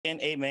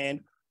and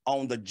amen,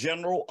 on the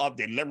General of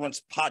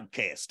Deliverance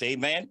podcast,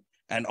 amen.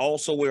 And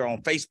also we're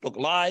on Facebook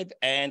Live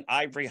and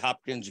Ivory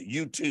Hopkins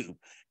YouTube.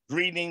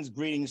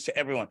 Greetings to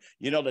everyone.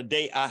 You know,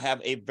 today I have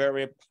a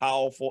very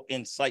powerful,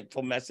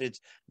 insightful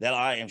message that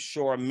I am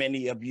sure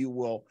many of you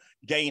will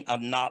gain a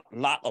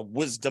lot of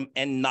wisdom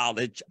and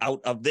knowledge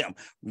out of them.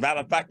 Matter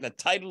of fact, the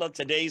title of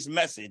today's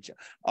message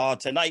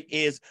tonight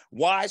is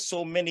Why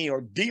So Many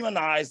Are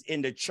Demonized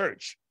in the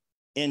Church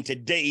in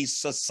Today's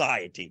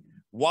Society.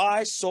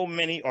 Why so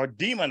many are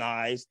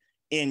demonized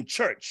in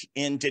church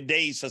in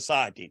today's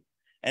society.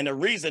 And the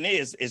reason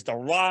is the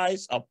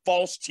rise of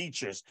false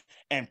teachers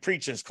and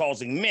preachers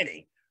causing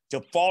many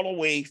to fall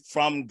away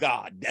from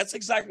God. That's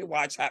exactly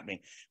why it's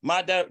happening.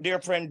 My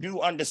dear friend, do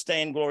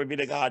understand, glory be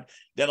to God,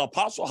 that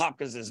Apostle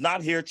Hopkins is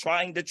not here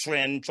trying to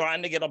trend,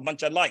 trying to get a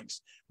bunch of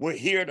likes. We're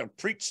here to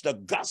preach the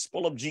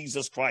gospel of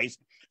Jesus Christ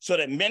so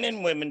that men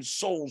and women's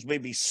souls may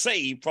be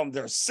saved from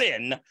their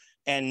sin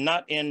and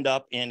not end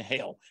up in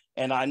hell.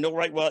 And I know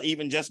right well,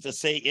 even just to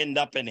say end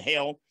up in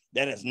hell,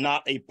 that is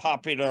not a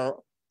popular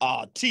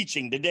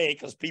teaching today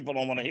because people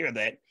don't want to hear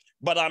that.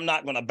 But I'm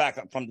not going to back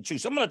up from the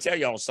truth. So I'm going to tell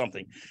y'all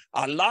something.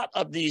 A lot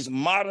of these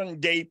modern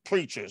day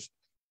preachers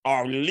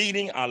are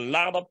leading a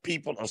lot of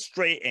people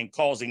astray and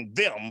causing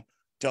them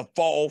to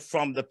fall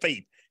from the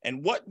faith.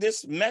 And what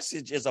this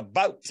message is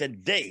about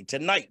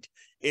tonight,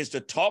 is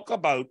to talk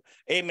about,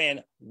 amen,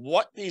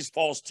 what these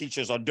false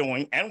teachers are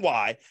doing and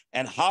why,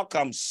 and how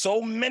come so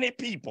many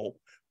people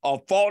are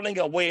falling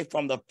away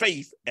from the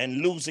faith and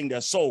losing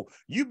their soul.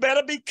 You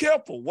better be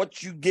careful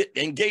what you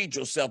engage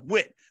yourself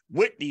with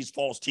these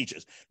false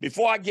teachers.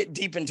 Before I get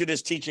deep into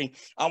this teaching,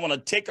 I want to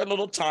take a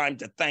little time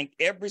to thank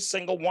every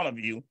single one of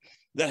you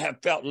that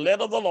have felt led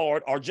of the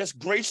Lord or just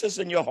gracious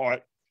in your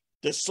heart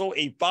to sow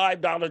a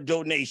 $5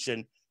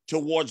 donation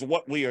towards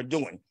what we are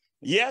doing.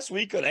 Yes,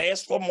 we could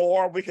ask for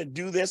more. We could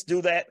do this,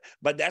 do that,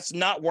 but that's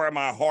not where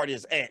my heart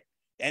is at.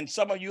 And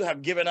some of you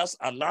have given us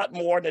a lot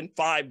more than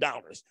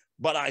 $5.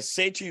 But I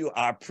say to you,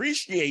 I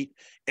appreciate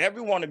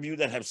every one of you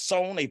that have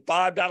sown a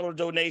 $5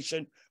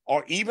 donation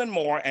or even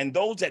more. And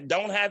those that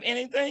don't have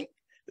anything,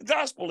 the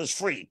gospel is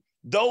free.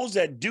 Those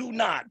that do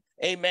not,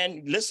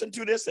 amen, listen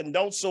to this and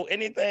don't sow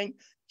anything,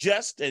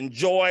 just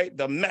enjoy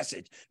the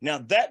message. Now,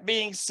 that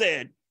being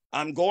said,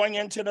 I'm going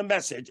into the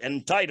message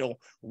entitled,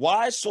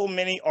 Why So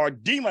Many Are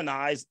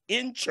Demonized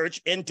in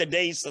Church in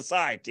Today's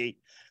Society,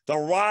 the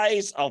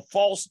Rise of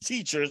False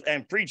Teachers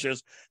and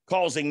Preachers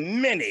Causing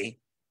Many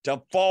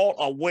to Fall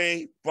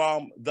Away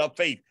from the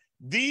Faith.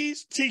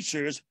 These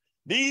teachers,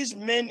 these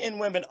men and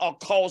women are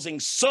causing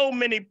so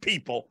many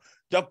people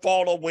to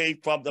fall away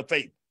from the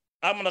faith.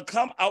 I'm going to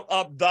come out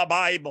of the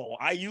Bible.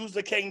 I use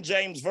the King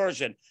James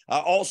Version. I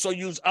also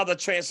use other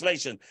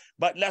translations.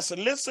 But let's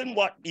listen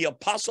what the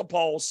Apostle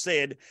Paul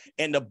said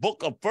in the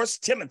book of 1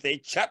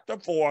 Timothy chapter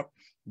 4,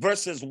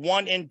 verses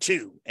 1 and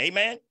 2.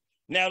 Amen.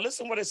 Now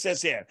listen what it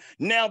says here.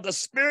 Now the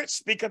Spirit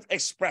speaketh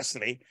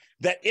expressly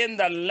that in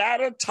the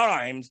latter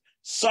times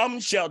some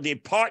shall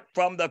depart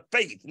from the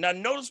faith. Now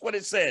notice what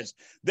it says.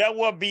 There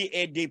will be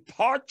a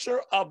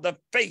departure of the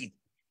faith.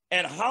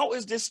 And how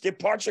is this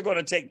departure going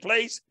to take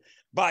place?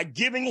 By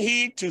giving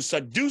heed to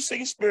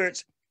seducing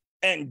spirits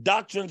and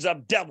doctrines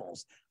of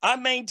devils. I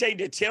maintain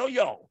to tell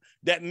y'all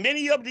that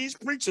many of these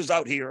preachers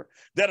out here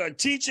that are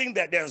teaching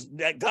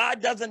that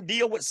God doesn't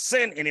deal with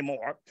sin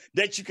anymore,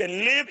 that you can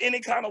live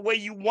any kind of way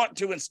you want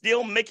to and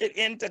still make it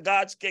into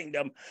God's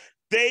kingdom,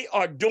 they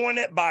are doing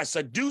it by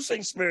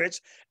seducing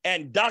spirits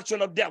and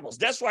doctrine of devils.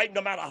 That's right.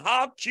 No matter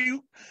how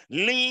cute,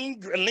 lean,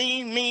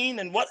 mean,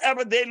 and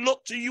whatever they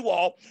look to you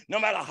all, no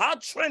matter how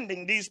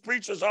trending these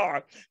preachers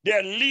are,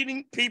 they're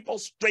leading people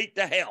straight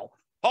to hell.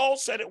 Paul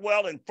said it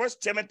well in 1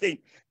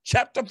 Timothy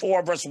chapter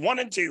 4, verse 1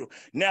 and 2.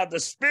 Now the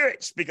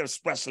Spirit speaketh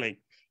expressly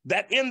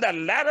that in the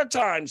latter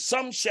times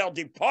some shall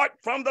depart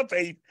from the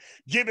faith,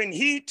 giving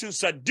heed to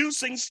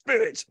seducing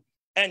spirits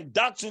and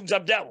doctrines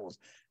of devils.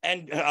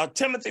 And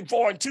Timothy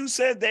 4 and 2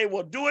 says they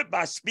will do it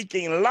by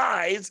speaking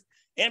lies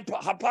and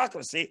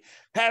hypocrisy,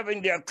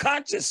 having their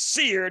conscience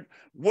seared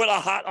with a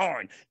hot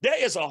iron.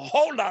 There is a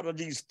whole lot of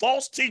these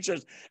false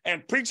teachers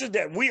and preachers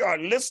that we are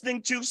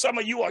listening to. Some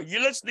of you are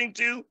listening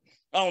to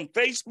on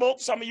Facebook.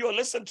 Some of you are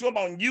listening to them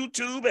on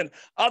YouTube and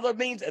other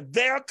means.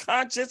 Their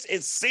conscience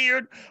is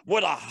seared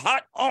with a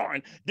hot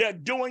iron. They're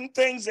doing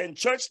things in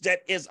church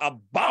that is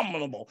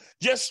abominable,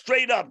 just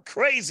straight up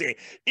crazy,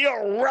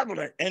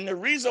 irreverent. And the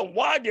reason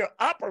why they're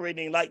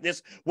operating like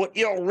this with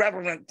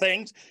irreverent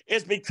things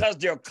is because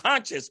their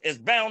conscience is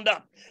bound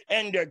up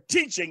and their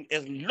teaching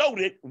is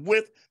loaded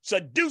with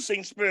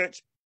seducing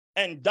spirits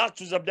and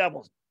doctrines of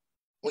devils.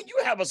 When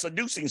you have a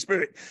seducing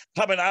spirit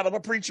coming out of a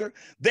preacher,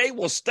 they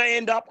will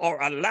stand up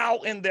or allow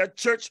in their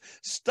church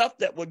stuff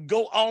that would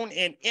go on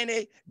in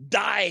any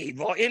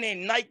dive or any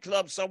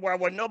nightclub somewhere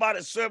where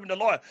nobody's serving the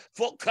Lord.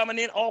 Folk coming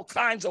in all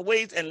kinds of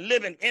ways and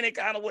living any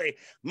kind of way.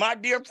 My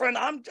dear friend,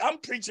 I'm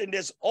preaching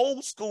this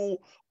old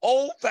school,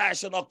 old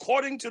fashioned,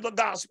 according to the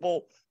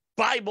gospel,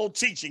 Bible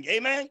teaching.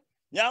 Amen.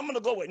 Now I'm going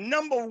to go with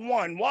number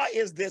one. Why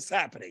is this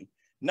happening?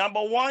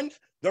 Number one,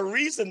 The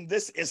reason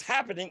this is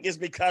happening is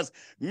because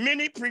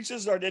many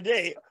preachers of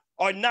today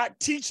are not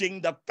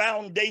teaching the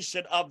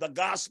foundation of the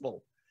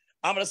gospel.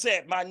 I'm going to say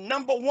it. My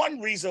number one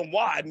reason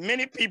why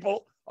many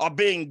people are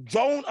being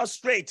drawn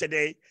astray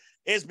today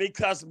is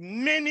because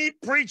many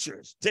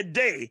preachers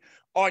today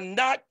are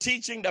not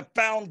teaching the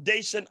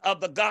foundation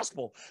of the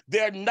gospel.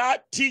 They're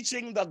not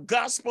teaching the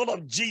gospel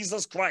of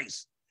Jesus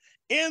Christ.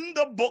 In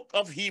the book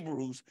of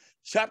Hebrews,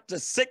 chapter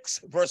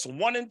 6, verse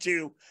 1 and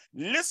 2,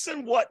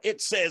 listen what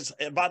it says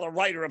by the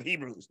writer of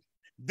Hebrews.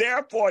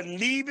 Therefore,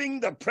 leaving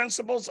the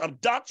principles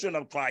of doctrine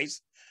of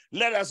Christ,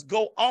 let us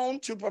go on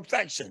to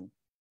perfection,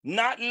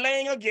 not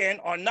laying again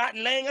or not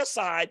laying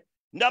aside,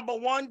 number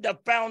one, the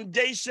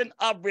foundation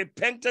of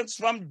repentance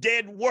from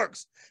dead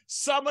works.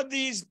 Some of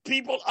these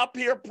people up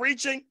here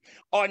preaching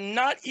are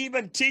not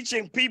even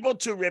teaching people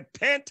to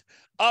repent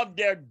of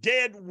their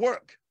dead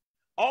work.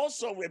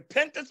 Also,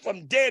 repentance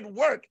from dead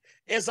work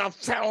is a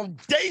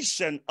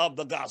foundation of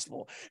the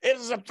gospel. It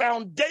is a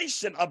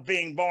foundation of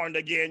being born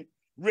again,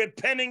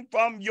 repenting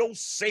from your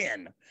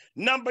sin.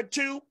 Number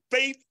two,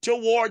 faith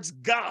towards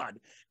God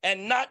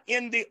and not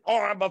in the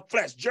arm of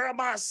flesh.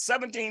 Jeremiah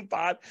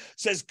 17:5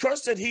 says,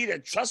 cursed he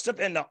that trusteth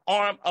in the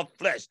arm of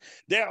flesh.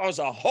 There is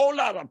a whole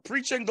lot of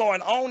preaching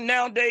going on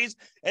nowadays.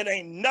 It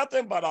ain't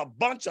nothing but a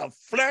bunch of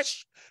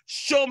flesh,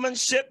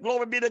 showmanship,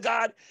 glory be to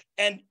God,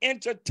 and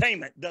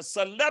entertainment, the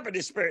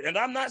celebrity spirit. And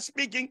I'm not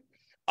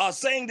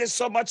saying this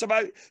so much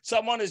about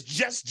someone is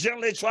just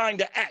generally trying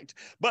to act,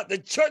 but the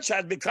church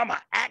has become an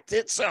act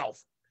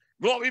itself.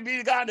 Glory be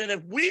to God. And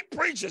if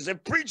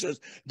preachers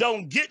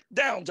don't get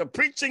down to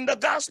preaching the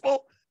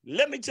gospel,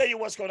 let me tell you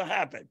what's going to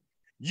happen.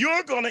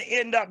 You're going to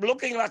end up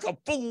looking like a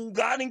fool,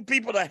 guiding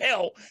people to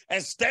hell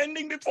and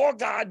standing before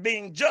God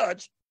being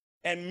judged.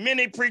 And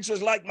many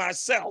preachers like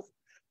myself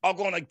are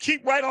going to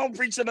keep right on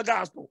preaching the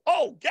gospel.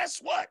 Oh, guess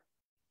what?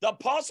 The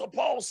Apostle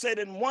Paul said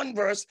in one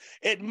verse,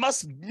 it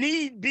must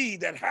need be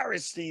that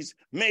heresies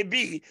may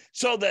be,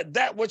 so that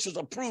that which is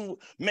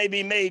approved may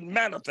be made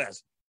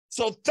manifest.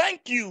 So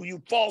thank you,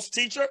 you false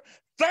teacher.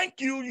 Thank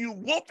you, you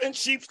wolf in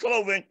sheep's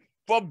clothing,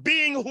 for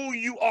being who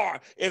you are.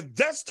 If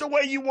that's the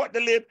way you want to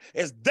live,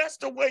 if that's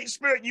the way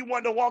spirit you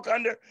want to walk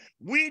under,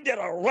 we that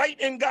are right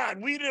in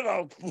God, we that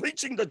are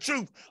preaching the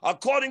truth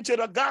according to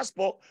the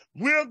gospel,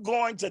 we're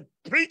going to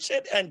preach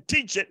it and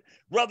teach it,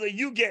 whether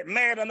you get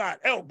mad or not.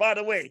 Oh, by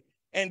the way,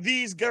 and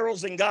these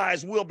girls and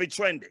guys will be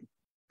trending,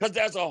 because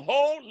there's a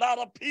whole lot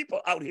of people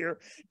out here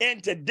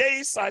in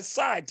today's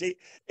society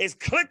is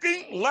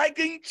clicking,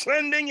 liking,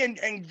 trending,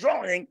 and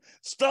drawing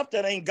stuff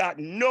that ain't got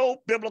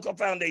no biblical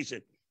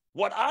foundation.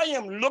 What I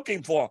am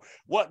looking for,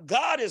 what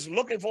God is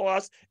looking for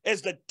us,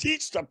 is to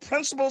teach the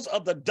principles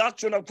of the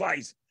doctrine of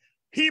Christ.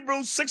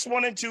 Hebrews 6,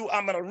 1 and 2,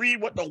 I'm going to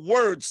read what the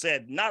word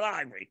said, not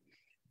Ivory.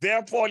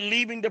 Therefore,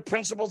 leaving the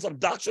principles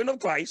of doctrine of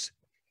Christ,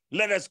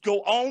 let us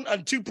go on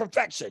unto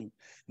perfection,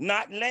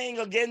 not laying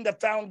again the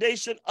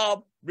foundation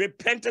of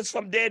repentance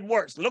from dead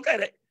works. Look at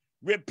it.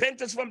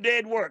 Repentance from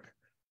dead work.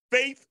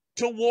 Faith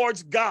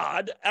towards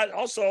God, and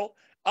also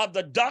of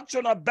the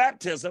doctrine of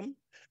baptism,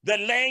 the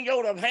laying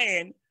out of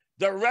hand,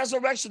 the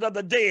resurrection of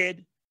the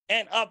dead,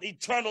 and of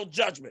eternal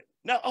judgment.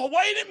 Now,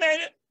 wait a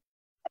minute.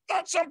 I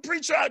thought some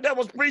preacher out there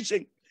was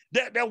preaching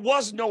that there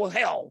was no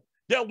hell.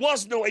 There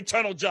was no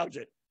eternal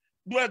judgment.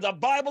 Where the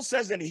Bible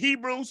says in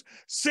Hebrews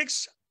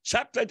 6,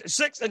 chapter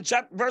 6 and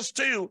verse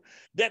 2,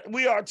 that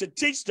we are to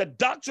teach the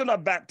doctrine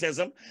of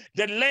baptism,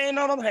 the laying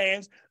on of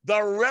hands,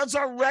 the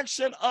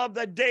resurrection of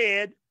the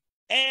dead,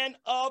 and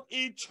of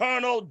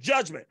eternal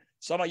judgment.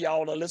 Some of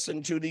y'all are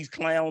listening to these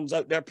clowns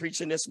out there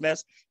preaching this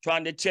mess,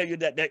 trying to tell you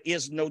that there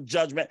is no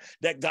judgment,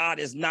 that God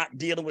is not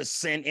dealing with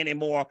sin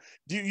anymore.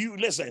 Do you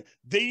listen?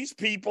 These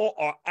people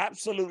are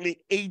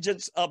absolutely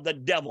agents of the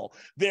devil.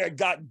 They've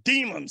got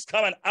demons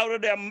coming out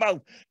of their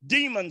mouth,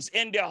 demons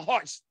in their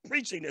hearts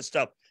preaching this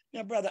stuff.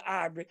 Now, Brother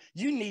Ivory,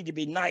 you need to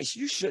be nice.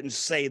 You shouldn't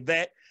say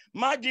that.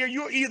 My dear,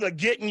 you're either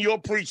getting your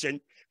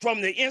preaching from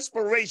the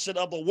inspiration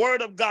of the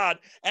word of God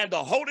and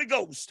the Holy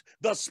Ghost,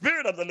 the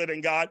Spirit of the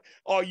living God,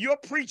 or your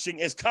preaching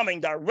is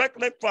coming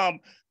directly from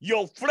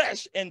your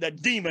flesh and the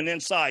demon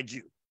inside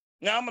you.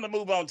 Now, I'm going to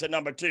move on to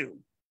number two.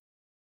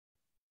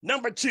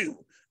 Number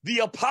two, the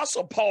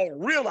Apostle Paul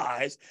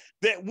realized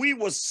that we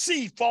will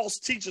see false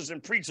teachers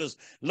and preachers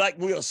like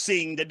we are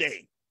seeing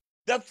today.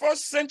 The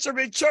first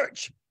century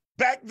church,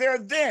 back there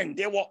then,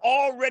 they were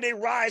already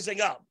rising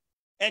up.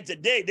 And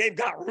today, they've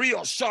got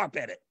real sharp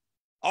at it.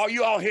 Are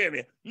you all hearing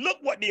me? Look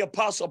what the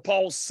Apostle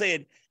Paul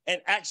said in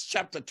Acts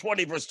chapter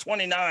 20, verse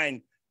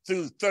 29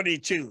 through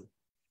 32.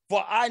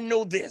 For I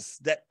know this,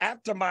 that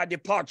after my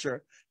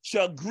departure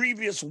shall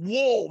grievous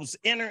wolves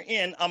enter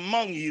in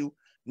among you,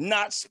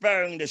 not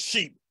sparing the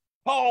sheep.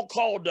 Paul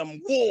called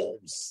them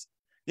wolves.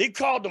 He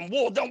called them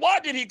wolves. Then why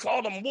did he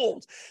call them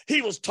wolves?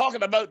 He was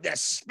talking about that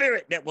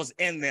spirit that was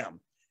in them.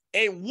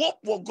 A wolf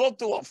will go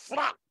through a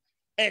flock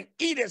and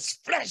eat its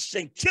flesh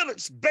and kill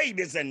its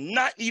babies and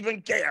not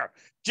even care,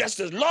 just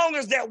as long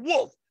as that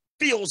wolf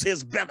fills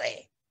his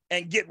belly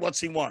and get what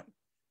he wants.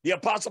 The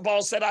Apostle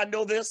Paul said, I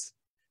know this,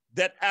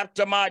 that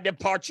after my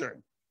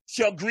departure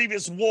shall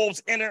grievous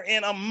wolves enter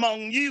in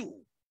among you.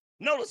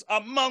 Notice,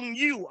 among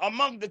you,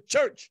 among the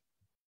church,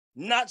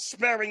 not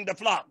sparing the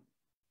flock.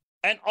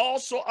 And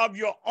also of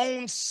your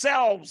own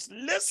selves.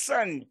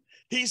 Listen,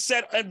 he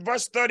said in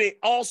verse 30,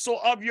 also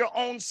of your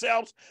own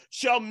selves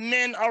shall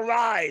men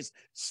arise,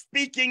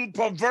 speaking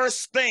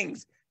perverse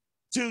things,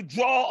 to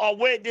draw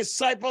away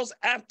disciples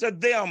after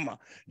them.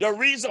 The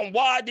reason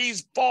why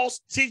these false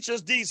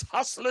teachers, these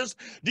hustlers,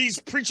 these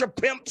preacher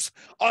pimps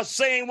are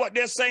saying what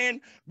they're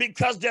saying,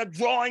 because they're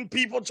drawing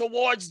people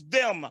towards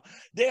them.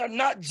 They are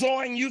not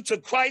drawing you to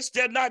Christ.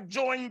 They're not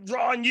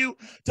drawing you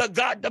to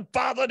God the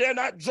Father. They're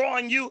not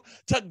drawing you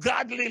to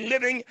godly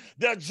living.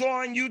 They're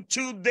drawing you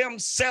to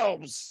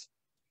themselves.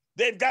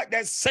 They've got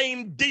that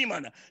same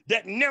demon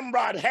that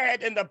Nimrod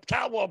had in the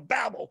Tower of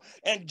Babel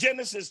in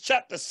Genesis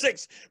chapter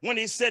 6, when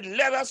he said,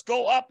 let us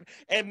go up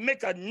and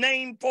make a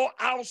name for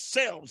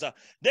ourselves.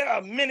 There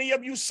are many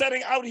of you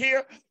sitting out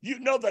here. You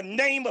know the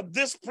name of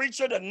this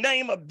preacher, the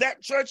name of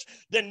that church,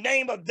 the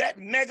name of that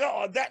mega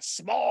or that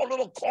small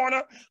little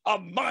corner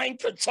of mind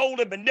control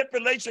and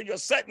manipulation you're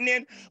sitting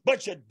in,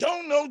 but you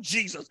don't know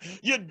Jesus.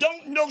 You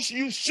don't know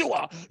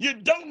Yeshua. You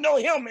don't know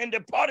him in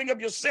the parting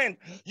of your sin.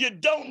 You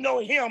don't know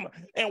him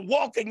and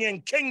walking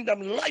in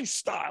kingdom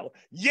lifestyle.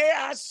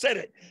 Yeah, I said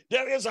it.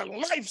 There is a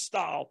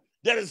lifestyle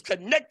that is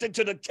connected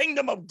to the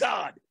kingdom of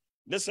God.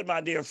 Listen, my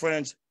dear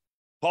friends,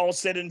 Paul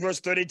said in verse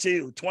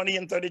 32, 20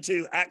 and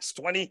 32, Acts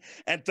 20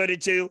 and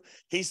 32,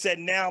 he said,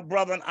 now,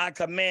 brethren, I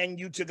commend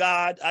you to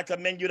God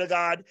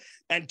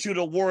and to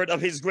the word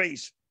of his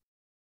grace,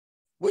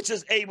 which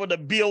is able to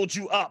build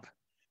you up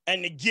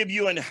and to give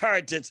you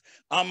inheritance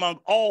among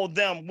all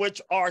them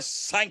which are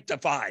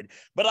sanctified.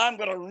 But I'm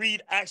going to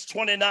read Acts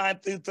 29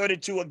 through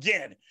 32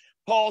 again.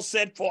 Paul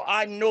said, for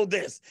I know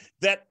this,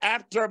 that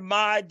after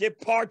my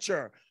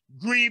departure,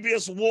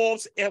 grievous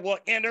wolves will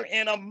enter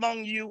in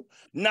among you,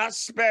 not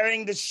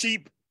sparing the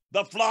sheep,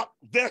 the flock.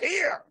 They're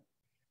here.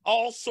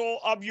 Also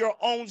of your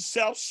own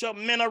self shall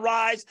men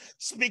arise,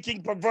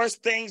 speaking perverse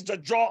things to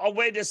draw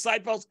away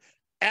disciples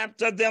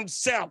after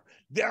themselves.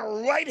 They're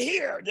right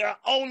here. They're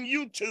on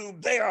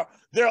YouTube.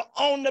 They're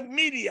on the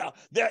media.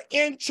 They're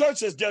in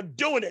churches. They're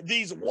doing it,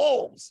 these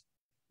wolves.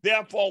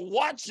 Therefore,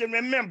 watch and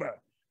remember,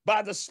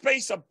 by the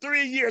space of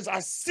 3 years, I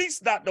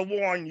cease not to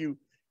warn you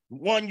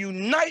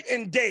night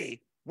and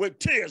day with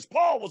tears.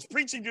 Paul was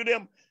preaching to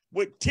them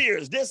with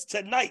tears.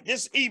 Tonight,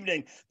 this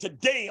evening,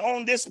 today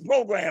on this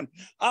program,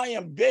 I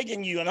am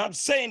begging you, and I'm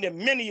saying to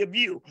many of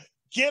you,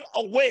 get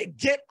away,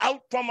 get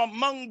out from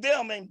among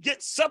them and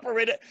get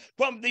separated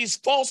from these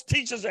false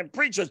teachers and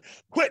preachers.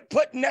 Quit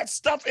putting that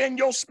stuff in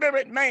your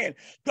spirit, man,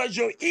 because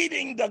you're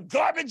eating the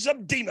garbage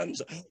of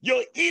demons.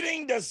 You're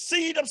eating the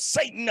seed of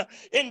Satan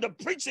in the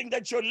preaching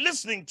that you're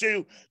listening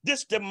to,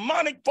 this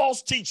demonic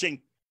false teaching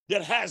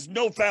that has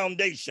no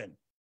foundation.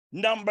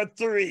 Number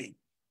 3,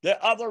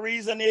 the other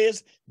reason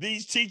is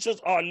these teachers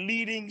are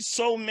leading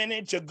so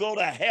many to go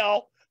to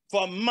hell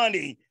for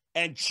money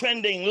and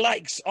trending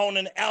likes on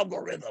an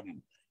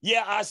algorithm.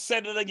 Yeah, I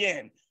said it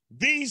again.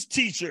 These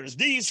teachers,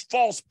 these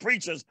false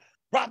preachers,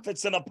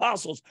 prophets and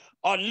apostles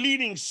are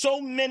leading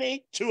so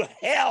many to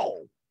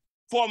hell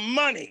for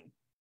money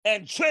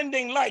and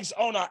trending likes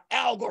on an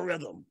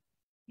algorithm.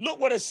 Look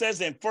what it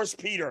says in 1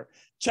 Peter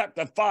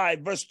chapter 5,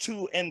 verse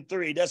 2 and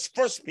 3. That's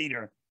 1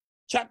 Peter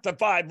chapter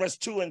 5, verse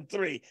 2 and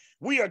 3.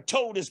 We are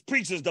told as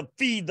preachers to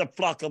feed the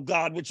flock of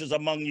God, which is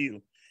among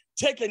you,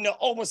 taking the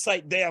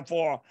oversight,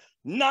 therefore,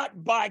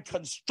 not by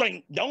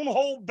constraint. Don't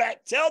hold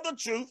back. Tell the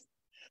truth,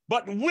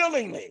 but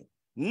willingly,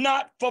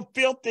 not for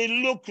filthy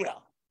lucre,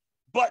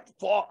 but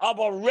for of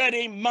a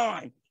ready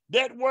mind.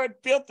 That word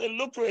filthy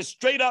lucre is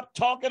straight up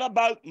talking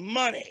about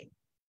money.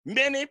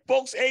 Many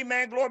folks,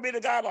 amen, glory be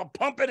to God, are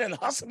pumping and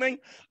hustling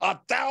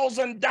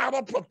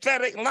 $1,000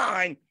 prophetic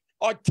line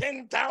or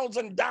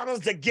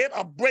 $10,000 to get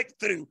a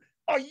breakthrough.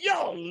 Are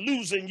y'all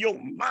losing your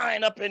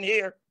mind up in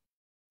here?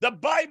 The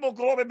Bible,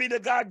 glory be to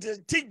God,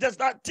 does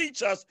not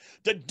teach us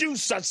to do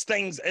such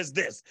things as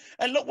this.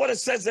 And look what it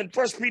says in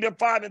 1 Peter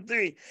 5 and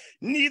 3.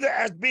 Neither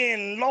as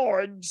being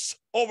lords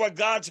over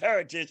God's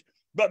heritage,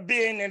 but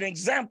being an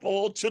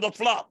example to the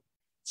flock.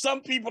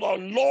 Some people are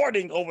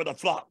lording over the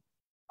flock.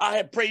 I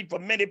have prayed for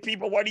many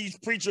people where these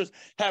preachers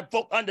have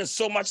folk under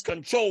so much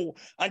control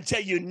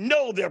until you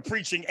know they're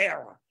preaching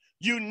error.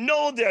 You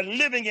know they're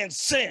living in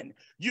sin.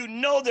 You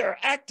know they're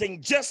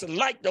acting just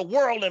like the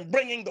world and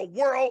bringing the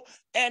world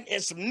and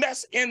its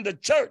mess in the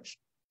church.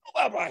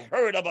 Whoever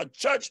heard of a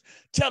church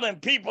telling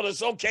people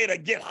it's okay to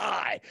get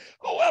high?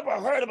 Whoever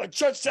heard of a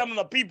church telling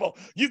the people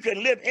you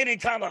can live any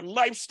kind of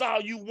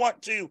lifestyle you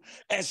want to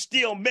and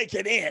still make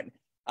it in?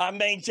 I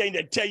maintain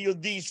to tell you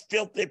these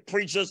filthy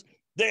preachers,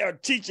 they are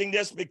teaching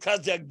this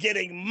because they're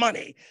getting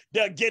money.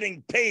 They're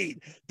getting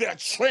paid. They're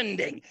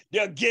trending.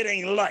 They're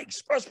getting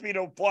likes. 1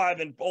 Peter 5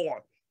 and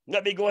 4.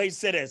 Let me go ahead and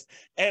say this.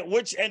 And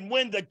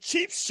when the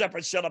chief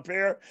shepherd shall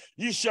appear,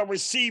 you shall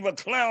receive a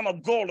crown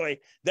of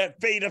glory that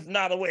fadeth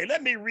not away.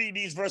 Let me read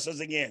these verses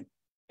again.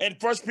 In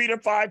 1 Peter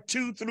 5,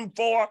 2 through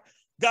 4,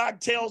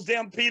 God tells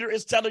them, Peter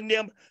is telling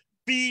them,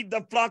 feed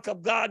the flock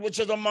of God which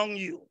is among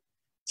you,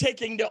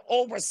 taking the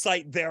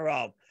oversight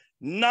thereof,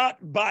 not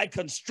by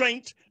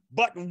constraint,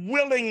 but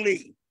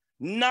willingly,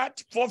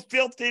 not for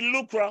filthy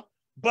lucre,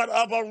 but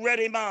of a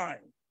ready mind,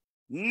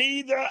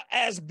 neither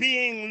as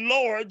being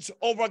lords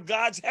over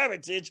God's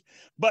heritage,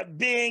 but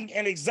being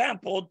an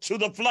example to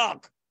the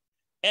flock.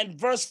 And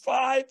verse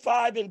 5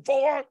 and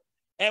 4,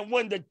 and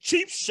when the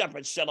chief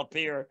shepherd shall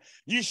appear,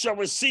 you shall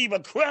receive a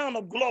crown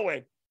of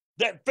glory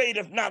that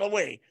fadeth not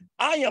away.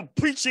 I am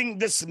preaching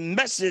this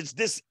message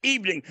this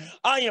evening.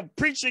 I am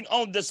preaching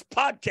on this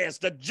podcast,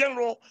 the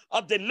General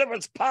of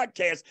Deliverance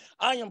podcast.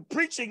 I am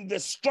preaching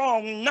this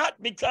strong,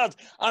 not because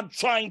I'm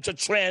trying to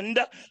trend,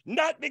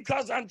 not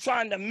because I'm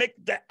trying to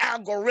make the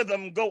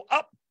algorithm go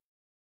up.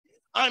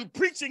 I'm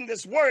preaching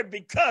this word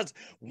because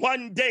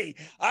one day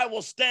I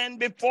will stand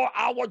before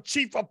our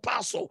chief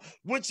apostle,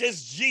 which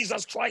is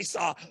Jesus Christ.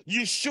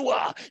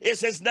 Yeshua is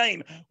his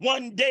name.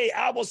 One day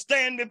I will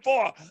stand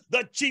before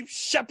the chief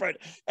shepherd,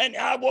 and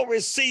I will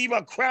receive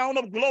a crown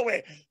of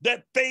glory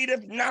that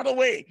fadeth not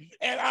away.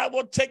 And I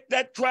will take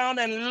that crown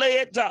and lay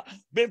it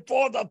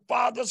before the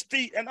Father's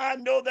feet. And I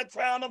know the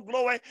crown of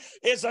glory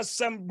is a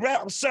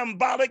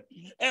symbolic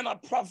and a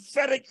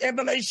prophetic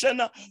emanation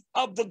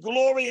of the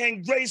glory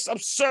and grace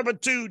of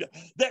servitude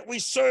that we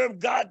serve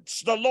God,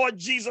 the Lord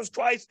Jesus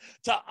Christ,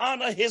 to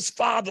honor his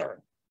Father.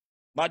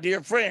 My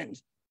dear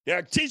friends, there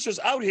are teachers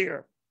out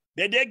here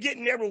that they're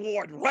getting their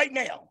reward right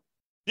now.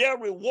 Their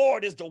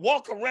reward is to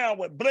walk around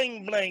with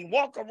bling bling,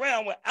 walk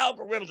around with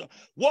algorithms,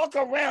 walk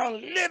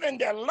around living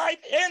their life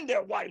and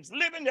their wives,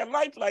 living their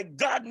life like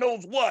God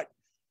knows what.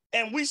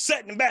 And we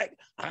sitting back,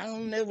 I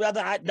don't know whether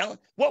I don't.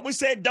 What we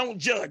said, don't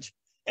judge.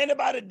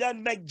 Anybody that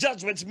doesn't make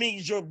judgments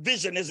means your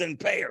vision is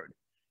impaired.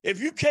 If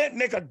you can't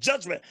make a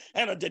judgment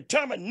and a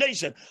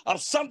determination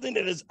of something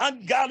that is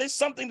ungodly,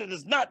 something that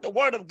is not the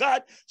word of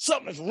God,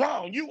 something's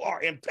wrong. You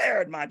are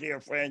impaired, my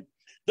dear friend.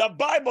 The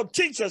Bible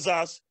teaches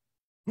us,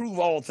 prove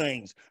all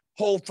things,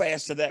 hold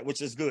fast to that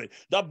which is good.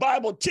 The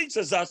Bible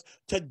teaches us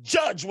to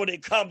judge when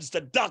it comes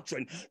to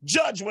doctrine,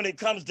 judge when it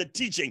comes to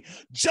teaching,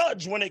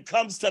 judge when it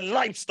comes to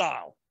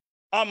lifestyle.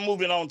 I'm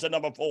moving on to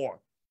number 4.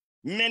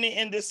 Many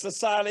in this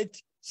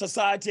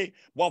society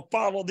will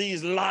follow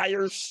these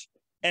liars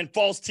and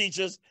false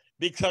teachers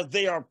because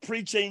they are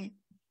preaching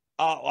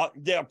what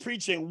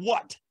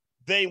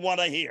they want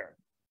to hear.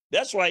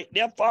 That's right.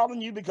 They're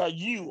following you because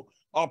you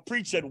are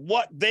preaching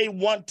what they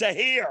want to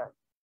hear.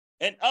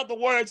 In other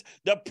words,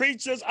 the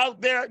preachers out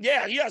there,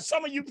 yeah,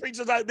 some of you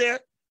preachers out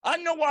there, I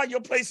know why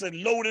your place is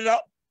loaded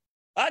up.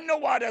 I know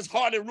why there's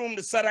hardly room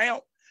to sit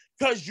down,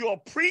 because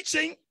you're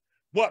preaching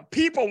what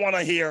people want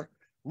to hear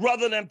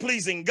rather than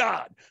pleasing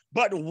God.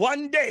 But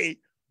one day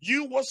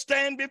you will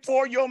stand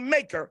before your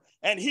maker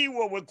and he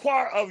will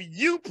require of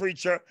you,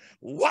 preacher,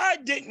 why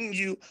didn't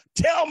you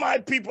tell my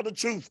people the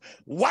truth?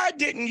 Why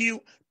didn't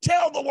you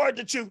tell the word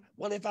the truth?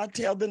 Well, if I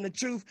tell them the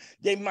truth,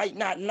 they might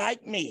not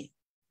like me.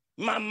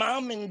 My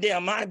mom and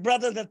them, my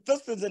brothers and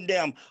sisters and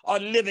them are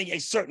living a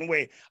certain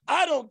way.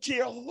 I don't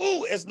care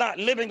who is not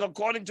living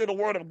according to the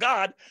word of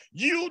God.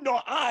 You know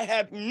I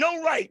have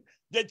no right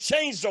to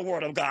change the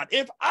word of God.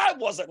 If I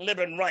wasn't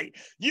living right,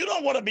 you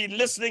don't want to be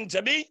listening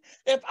to me.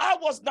 If I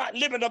was not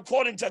living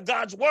according to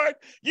God's word,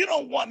 you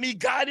don't want me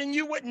guiding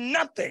you with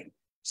nothing.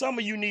 Some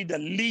of you need to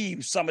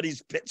leave some of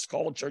these pits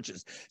called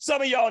churches.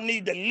 Some of y'all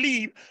need to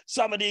leave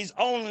some of these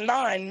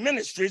online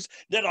ministries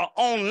that are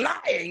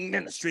online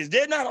ministries.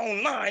 They're not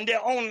online,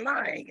 they're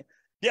online.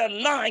 They're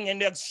lying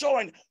and they're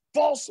showing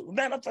false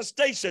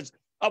manifestations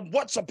of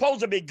what's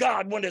supposed to be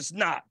God when it's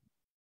not.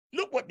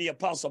 Look what the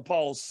Apostle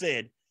Paul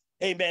said.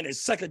 Amen.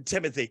 It's 2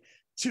 Timothy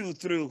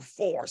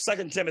 2-4.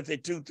 2 Timothy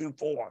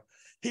 2-4.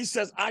 He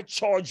says, I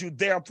charge you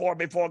therefore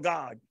before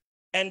God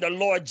and the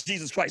Lord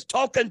Jesus Christ.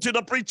 Talking to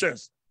the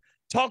preachers,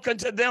 talking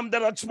to them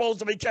that are supposed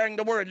to be carrying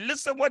the word.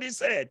 Listen what he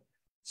said.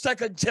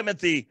 2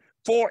 Timothy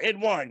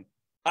 4:1.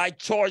 I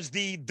charge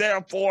thee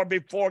therefore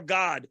before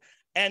God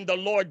and the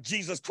Lord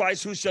Jesus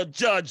Christ, who shall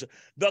judge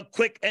the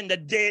quick and the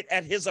dead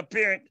at his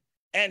appearance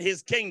and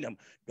his kingdom.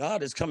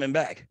 God is coming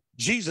back.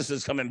 Jesus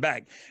is coming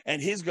back,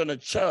 and he's going to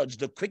judge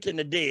the quick and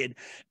the dead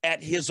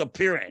at his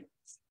appearance.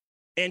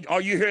 And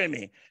are you hearing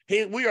me?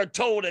 We are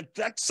told in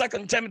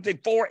 2 Timothy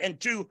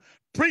 4:2,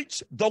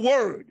 preach the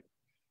word.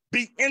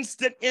 Be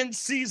instant in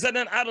season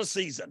and out of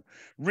season.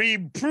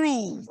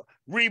 Reprove,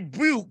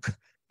 rebuke,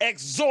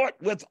 exhort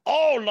with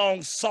all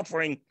long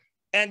suffering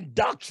and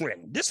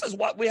doctrine. This is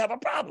what we have a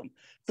problem,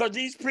 because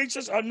these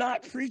preachers are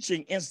not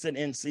preaching instant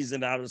in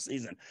season, out of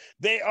season.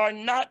 They are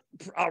not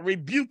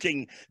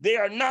rebuking. They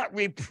are not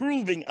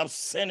reproving of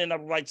sin and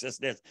of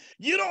righteousness.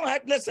 You don't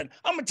have, listen,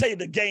 I'm going to tell you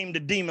the game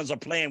the demons are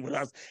playing with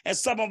us. And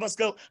some of us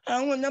go, I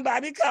don't want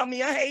nobody to call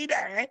me a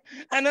hater.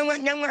 I don't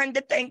want no one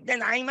to think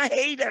that I'm a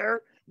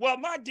hater. Well,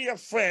 my dear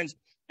friends,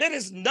 it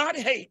is not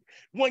hate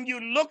when you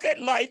look at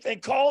life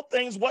and call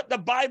things what the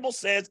Bible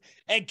says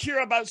and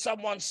care about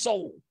someone's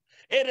soul.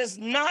 It is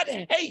not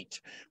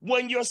hate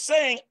when you're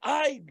saying,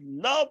 I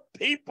love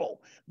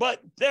people,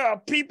 but there are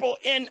people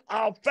in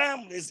our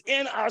families,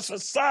 in our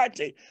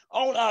society,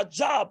 on our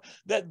job,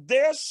 that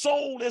their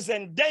soul is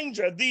in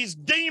danger. These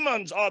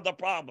demons are the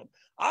problem.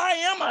 I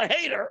am a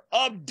hater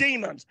of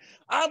demons.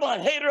 I'm a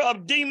hater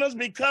of demons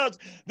because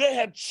they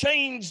have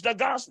changed the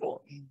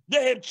gospel.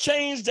 They have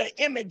changed the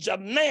image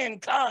of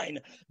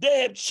mankind.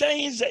 They have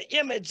changed the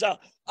image of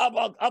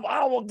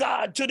our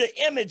God to the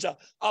image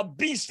of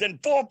beasts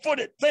and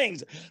four-footed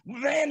things.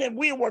 Man, and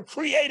we were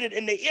created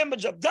in the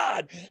image of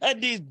God,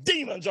 and these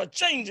demons are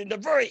changing the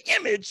very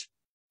image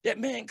that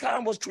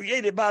mankind was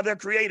created by their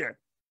creator.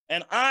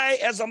 And I,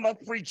 as a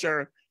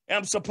preacher,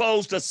 am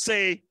supposed to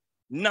say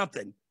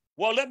nothing.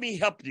 Well, let me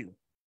help you.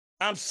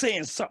 I'm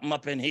saying something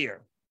up in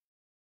here.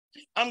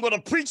 I'm going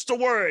to preach the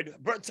word.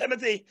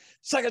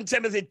 2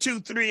 Timothy 2,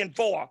 3, and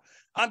 4.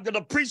 I'm going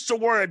to preach the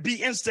word.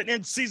 Be instant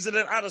in season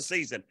and out of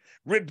season.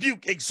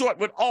 Rebuke, exhort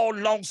with all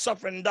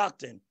long-suffering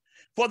doctrine.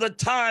 For the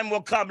time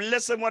will come.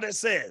 Listen what it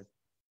says.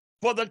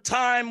 For the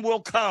time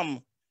will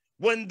come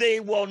when they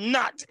will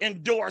not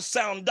endure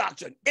sound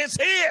doctrine. It's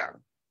here.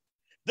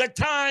 The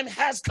time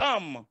has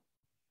come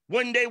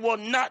when they will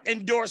not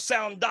endure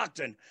sound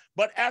doctrine,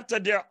 but after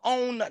their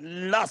own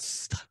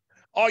lust.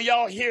 Are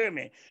y'all hearing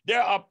me?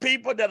 There are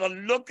people that are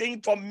looking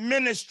for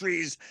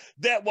ministries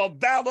that will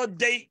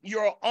validate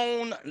your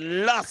own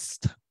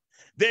lust.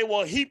 They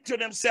will heap to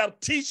themselves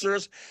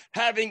teachers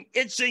having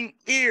itching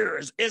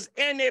ears. Is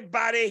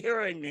anybody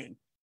hearing me?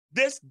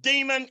 This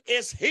demon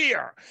is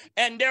here,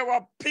 and there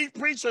are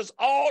preachers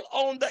all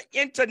on the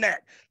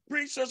internet,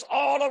 preachers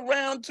all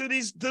around to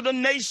the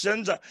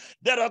nations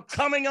that are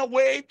coming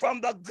away from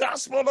the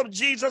gospel of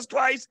Jesus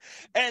Christ,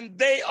 and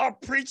they are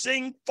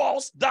preaching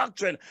false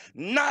doctrine,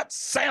 not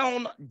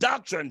sound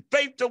doctrine,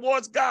 faith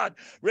towards God,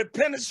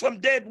 repentance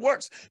from dead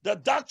works, the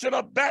doctrine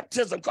of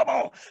baptism, come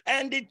on,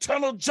 and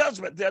eternal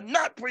judgment. They're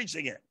not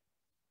preaching it.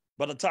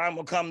 But a time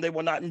will come they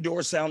will not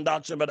endure sound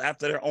doctrine, but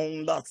after their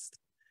own lust.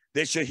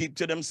 They should heap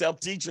to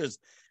themselves teachers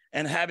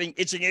and having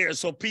itching ears.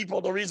 So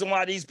people, the reason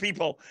why these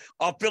people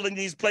are filling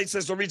these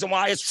places, the reason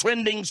why it's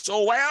trending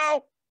so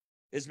well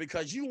is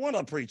because you want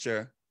a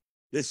preacher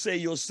that say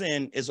your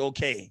sin is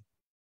okay.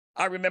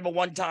 I remember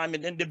one time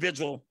an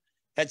individual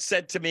had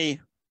said to me,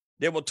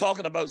 they were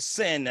talking about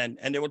sin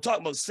and they were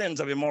talking about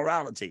sins of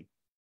immorality.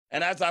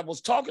 And as I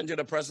was talking to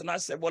the person, I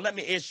said, well, let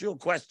me ask you a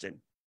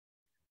question.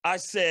 I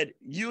said,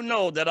 you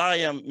know that I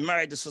am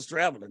married to Sister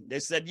Evelyn. They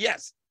said,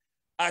 yes.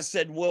 I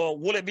said, well,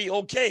 will it be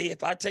okay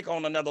if I take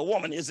on another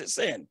woman? Is it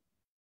sin?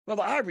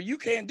 Brother Ivory, you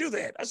can't do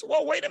that. I said,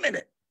 well, wait a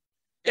minute.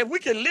 If we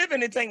can live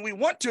anything we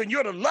want to and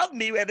you're to love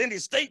me at any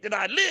state that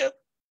I live,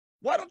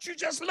 why don't you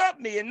just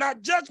love me and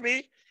not judge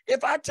me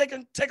if I take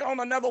on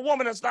another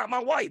woman that's not my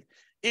wife?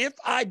 If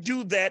I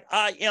do that,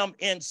 I am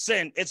in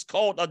sin. It's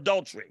called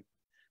adultery.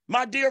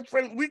 My dear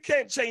friend, we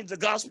can't change the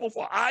gospel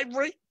for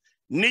Ivory.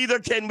 Neither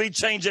can we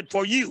change it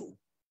for you.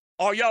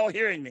 Are y'all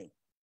hearing me?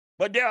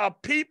 But there are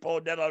people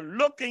that are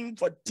looking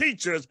for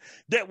teachers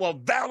that will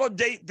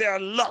validate their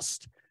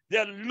lust.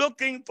 They're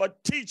looking for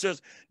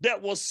teachers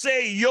that will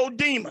say your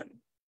demon,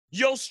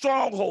 your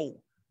stronghold,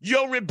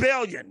 your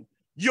rebellion,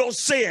 your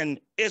sin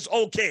is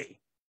okay.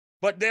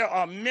 But there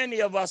are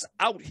many of us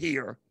out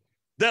here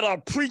that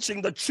are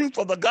preaching the truth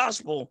of the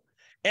gospel,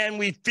 and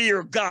we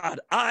fear God.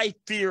 I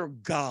fear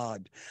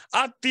God.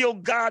 I fear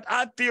God.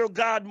 I fear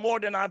God more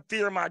than I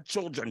fear my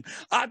children.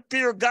 I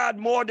fear God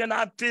more than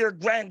I fear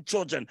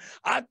grandchildren.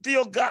 I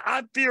fear God.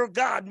 I fear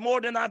God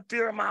more than I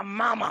fear my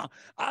mama.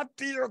 I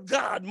fear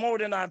God more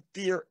than I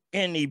fear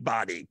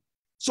anybody.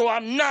 So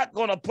I'm not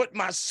going to put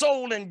my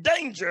soul in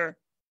danger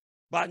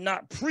by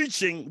not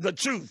preaching the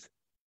truth,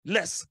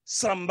 lest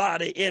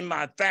somebody in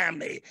my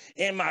family,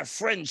 in my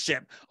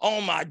friendship,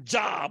 on my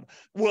job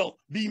will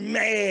be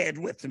mad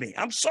with me.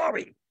 I'm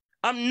sorry.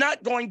 I'm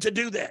not going to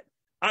do that.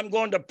 I'm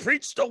going to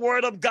preach the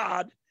word of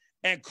God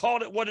and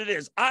call it what it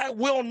is. I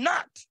will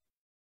not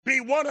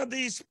be one of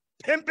these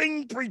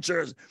pimping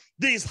preachers,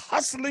 these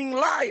hustling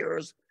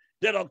liars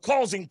that are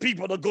causing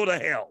people to go to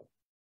hell.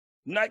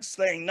 Next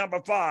thing,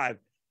 number 5,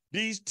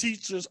 these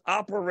teachers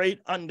operate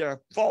under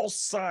false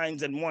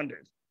signs and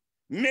wonders.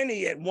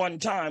 Many at one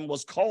time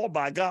was called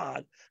by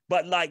God,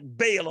 but like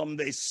Balaam,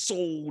 they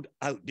sold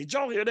out. Did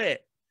y'all hear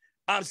that?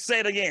 I'll say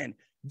it again.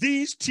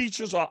 These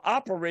teachers are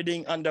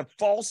operating under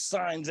false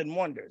signs and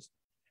wonders.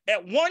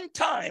 At one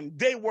time,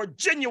 they were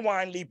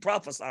genuinely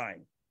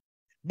prophesying,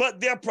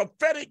 but their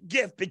prophetic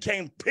gift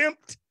became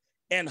pimped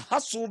and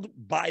hustled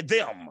by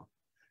them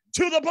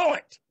to the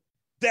point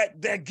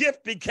that their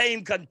gift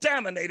became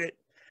contaminated,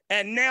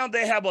 and now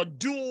they have a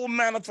dual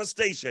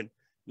manifestation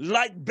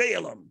like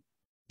Balaam.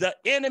 The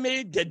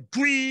enemy, the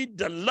greed,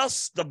 the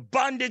lust, the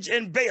bondage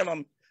in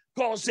Balaam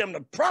caused him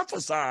to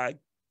prophesy,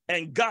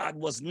 and God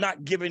was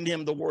not giving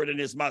him the word in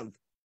his mouth.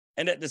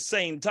 And at the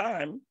same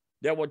time,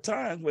 there were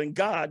times when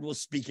God was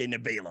speaking to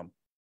Balaam.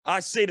 I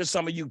say to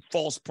some of you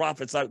false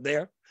prophets out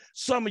there,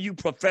 some of you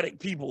prophetic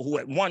people who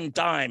at one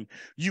time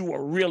you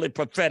were really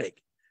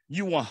prophetic,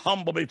 you were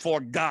humble before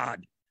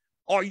God.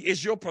 Or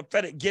is your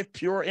prophetic gift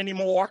pure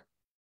anymore?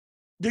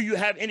 Do you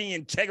have any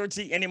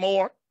integrity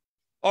anymore?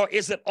 Or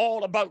is it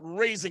all about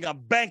raising a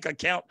bank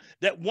account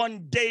that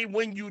one day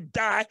when you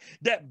die,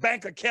 that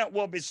bank account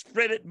will be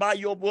spread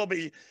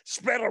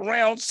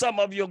around some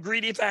of your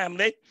greedy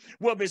family,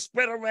 will be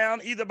spread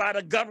around either by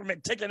the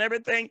government taking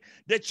everything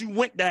that you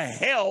went to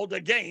hell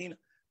to gain?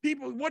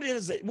 People, what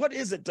is it? What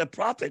is it to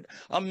profit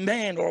a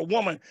man or a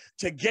woman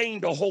to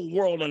gain the whole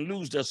world and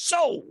lose their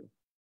soul?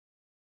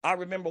 I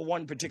remember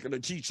one particular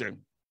teacher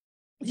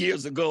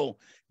years ago.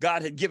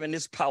 God had given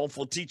this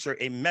powerful teacher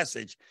a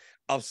message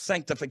of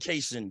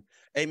sanctification,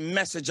 a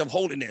message of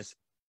holiness.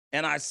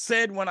 And I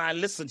said, when I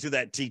listened to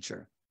that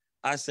teacher,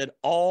 I said,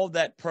 all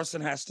that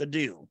person has to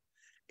do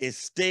is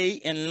stay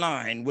in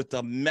line with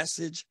the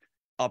message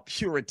of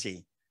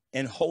purity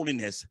and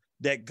holiness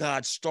that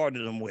God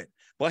started them with.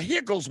 But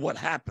here goes what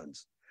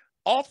happens.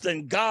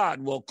 Often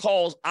God will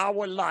cause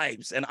our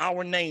lives and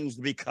our names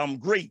to become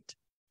great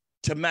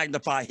to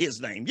magnify his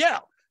name. Yeah,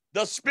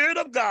 the Spirit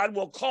of God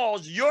will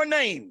cause your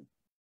name,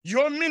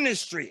 your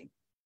ministry,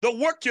 the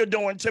work you're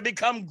doing to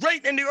become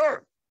great in the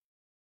earth.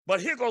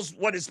 But here goes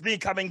what it's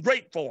becoming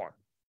great for.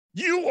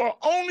 You are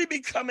only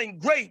becoming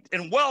great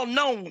and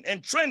well-known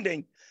and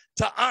trending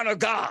to honor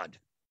God.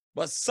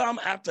 But some,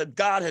 after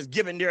God has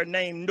given their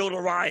name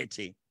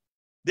notoriety,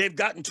 they've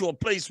gotten to a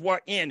place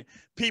wherein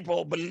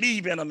people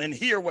believe in them and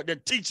hear what they're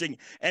teaching.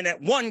 And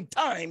at one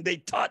time, they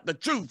taught the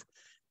truth.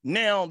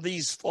 Now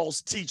these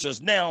false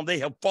teachers, now they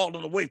have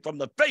fallen away from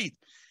the faith,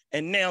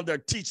 and now they're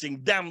teaching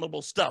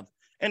damnable stuff.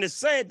 And it's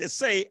sad to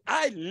say,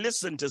 I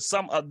listen to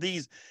some of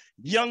these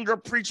younger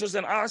preachers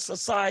in our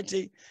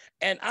society,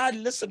 and I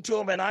listen to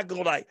them and I go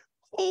like,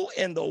 who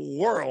in the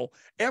world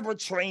ever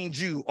trained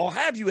you, or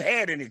have you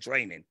had any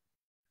training?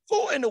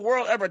 Who in the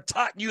world ever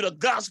taught you the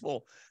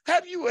gospel?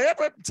 Have you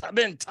ever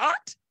been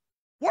taught?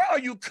 Where are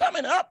you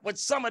coming up with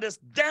some of this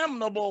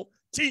damnable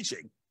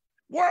teaching?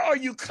 Where are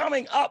you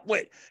coming up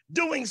with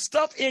doing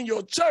stuff in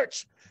your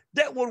church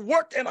that would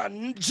work in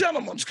a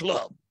gentleman's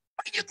club?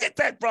 Where you get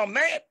that from,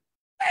 man?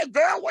 Hey,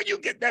 girl, where you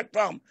get that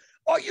from?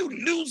 Are you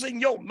losing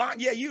your mind?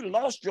 Yeah, you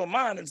lost your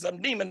mind and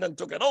some demon done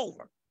took it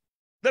over.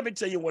 Let me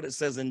tell you what it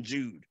says in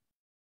Jude.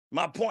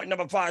 My point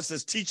number 5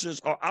 says teachers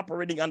are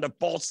operating under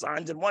false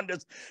signs and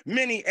wonders.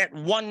 Many at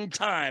one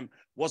time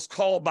was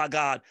called by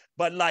God,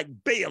 but like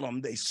Balaam,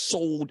 they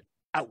sold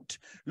out.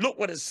 Look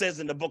what it says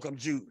in the book of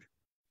Jude.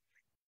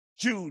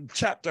 Jude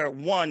chapter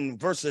 1,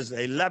 verses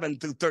 11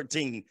 through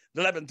 14.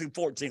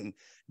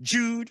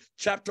 Jude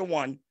chapter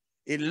 1,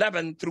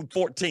 11 through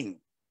 14.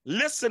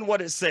 Listen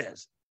what it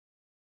says.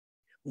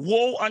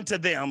 Woe unto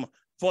them,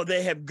 for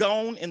they have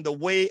gone in the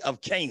way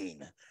of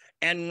Cain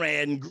and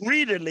ran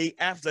greedily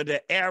after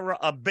the error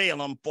of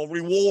Balaam for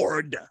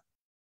reward,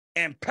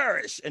 and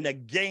perished in the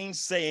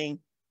gainsaying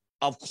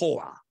of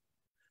Korah.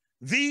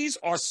 These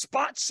are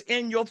spots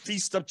in your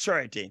feast of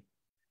charity,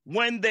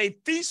 when they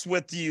feast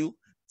with you,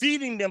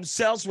 feeding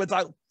themselves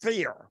without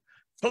fear.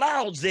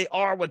 Clouds they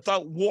are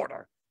without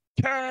water,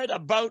 carried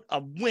about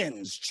of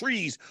winds,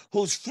 trees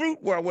whose fruit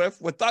wherewith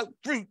without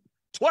fruit,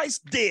 twice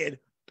dead,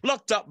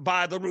 plucked up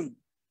by the root.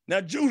 Now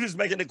Jude is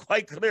making it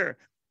quite clear,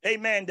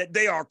 amen, that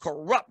they are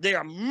corrupt, they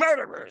are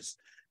murderers.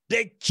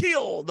 They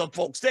kill the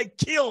folks, they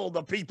kill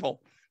the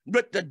people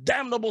with the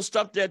damnable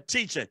stuff they're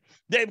teaching.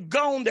 They've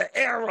gone the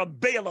error of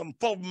Balaam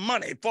for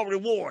money, for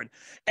reward,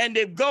 and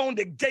they've gone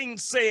the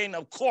gainsaying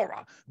of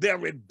Korah. They're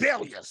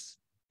rebellious.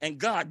 And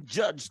God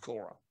judged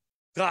Korah.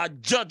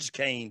 God judged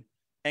Cain,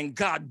 and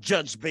God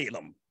judged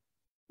Balaam.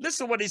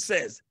 Listen what he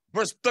says,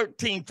 verse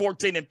 13,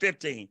 14, and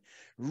 15.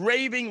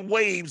 Raving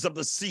waves of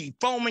the sea,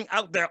 foaming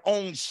out their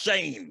own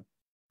shame.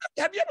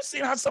 Have you ever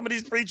seen how some of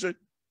these preachers,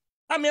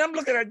 I mean, I'm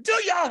looking at, do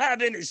y'all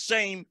have any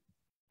shame?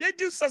 They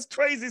do such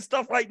crazy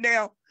stuff right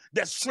now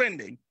that's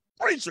trending.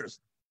 Preachers.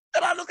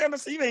 And I look at them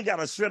and say, you ain't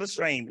got a shred of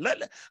shame.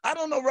 I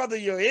don't know whether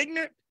you're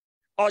ignorant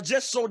or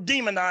just so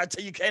demonized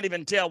till you can't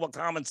even tell what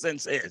common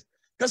sense is.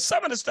 Because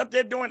some of the stuff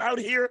they're doing out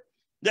here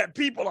that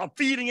people are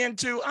feeding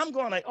into, I'm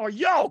going like, are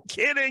y'all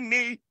kidding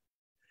me?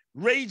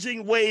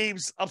 Raging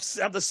waves of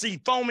the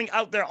sea, foaming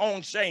out their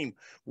own shame,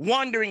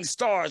 wandering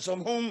stars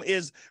from whom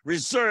is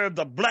reserved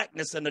the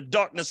blackness and the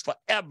darkness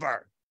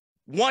forever.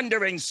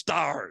 Wandering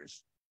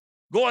stars,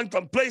 going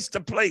from place to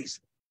place,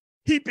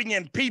 heaping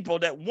in people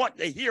that want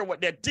to hear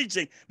what they're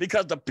teaching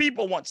because the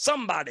people want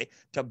somebody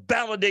to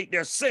validate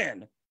their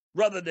sin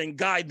rather than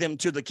guide them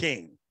to the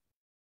King.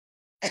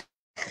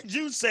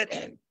 Jude said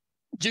in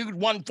Jude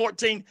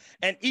 1:14,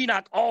 and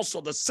Enoch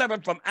also, the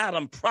seventh from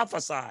Adam,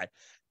 prophesied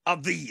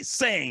of these,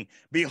 saying,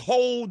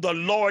 behold, the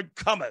Lord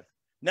cometh.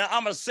 Now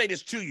I'm going to say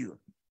this to you.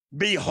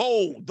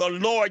 Behold, the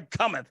Lord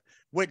cometh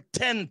with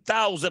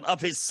 10,000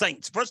 of his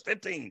saints. Verse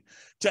 15,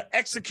 to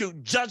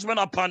execute judgment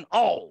upon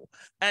all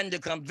and to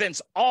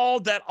convince all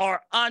that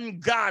are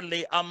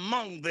ungodly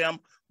among them,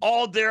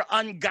 all their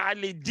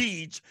ungodly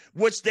deeds,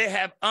 which they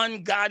have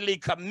ungodly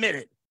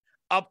committed,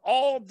 of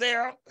all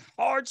their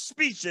hard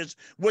speeches,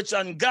 which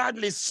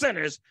ungodly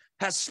sinners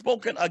have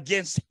spoken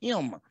against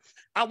him.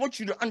 I want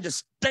you to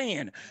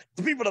understand,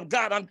 the people of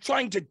God, I'm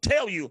trying to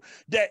tell you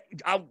that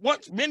I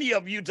want many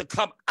of you to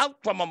come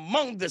out from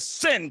among this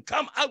sin,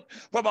 come out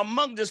from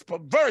among this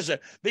perversion,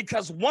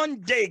 because one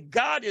day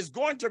God is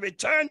going to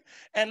return.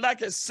 And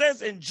like it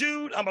says in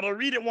Jude, I'm going to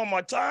read it one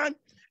more time.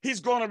 He's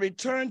going to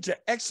return to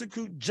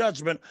execute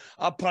judgment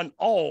upon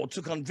all,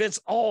 to convince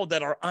all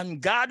that are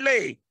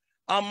ungodly,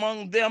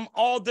 among them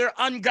all their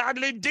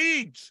ungodly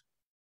deeds.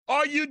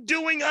 Are you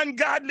doing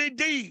ungodly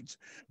deeds,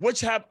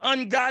 which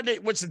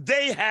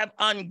they have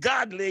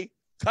ungodly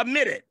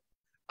committed?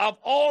 Of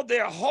all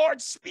their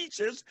hard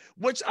speeches,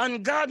 which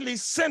ungodly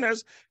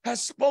sinners have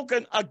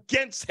spoken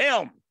against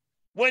him.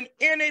 When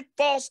any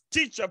false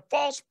teacher,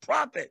 false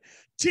prophet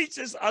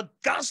teaches a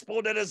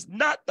gospel that is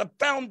not the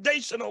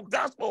foundational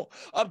gospel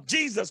of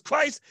Jesus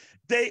Christ,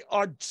 they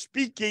are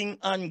speaking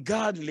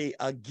ungodly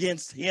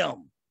against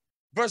him.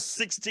 Verse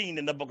 16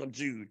 in the book of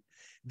Jude.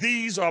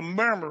 These are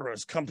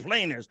murmurers,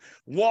 complainers,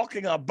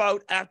 walking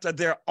about after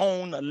their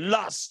own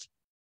lust.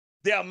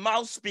 Their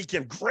mouth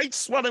speaketh great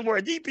swelling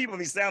words. These people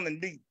be sounding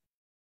deep,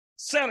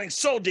 sounding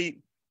so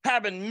deep,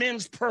 having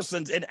men's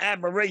persons in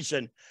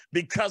admiration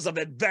because of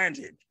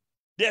advantage.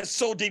 They're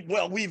so deep.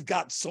 Well, we've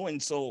got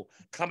so-and-so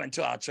coming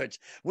to our church.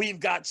 We've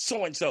got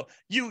so-and-so.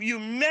 You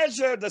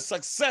measure the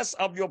success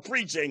of your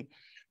preaching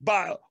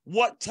by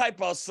what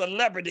type of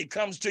celebrity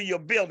comes to your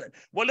building.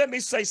 Well, let me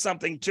say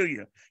something to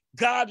you.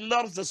 God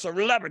loves the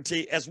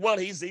celebrity as well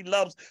as he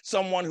loves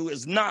someone who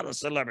is not a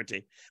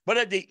celebrity. But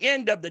at the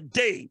end of the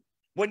day,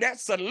 when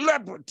that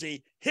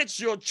celebrity hits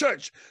your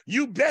church,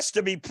 you best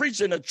to be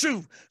preaching the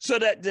truth so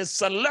that this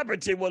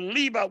celebrity will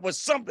leave out with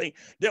something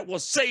that will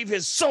save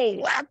his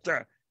soul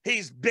after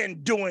he's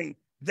been doing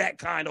that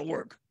kind of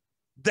work,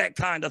 that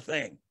kind of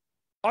thing.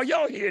 Are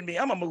y'all hearing me?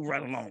 I'm going to move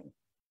right along.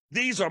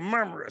 These are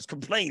murmurers,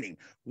 complaining,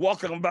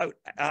 walking about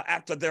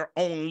after their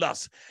own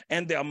lust,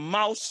 and their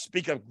mouths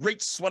speak of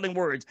great swelling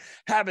words,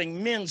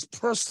 having men's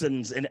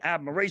persons in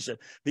admiration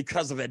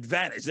because of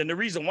advantage. And the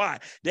reason why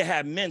they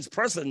have men's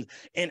persons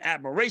in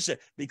admiration,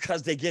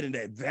 because they get an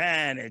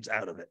advantage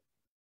out of it.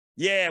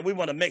 Yeah, we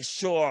want to make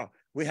sure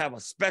we have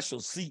a special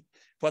seat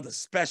for the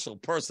special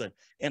person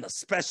in a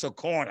special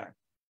corner.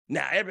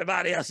 Now,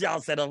 everybody else,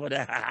 y'all said over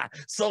there,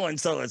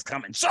 so-and-so is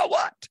coming. So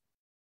what?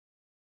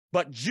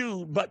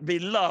 But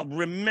beloved,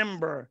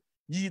 remember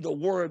ye the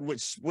word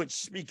which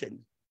speaking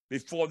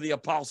before the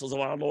apostles of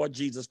our Lord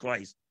Jesus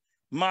Christ.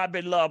 My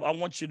beloved, I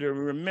want you to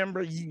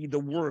remember ye the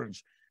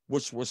words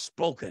which were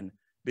spoken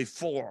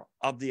before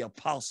of the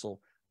apostle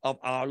of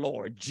our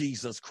Lord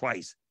Jesus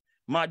Christ.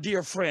 My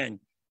dear friend,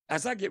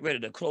 as I get ready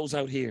to close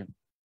out here,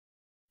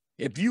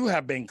 if you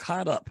have been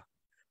caught up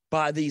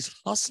by these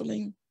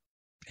hustling,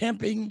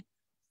 pimping,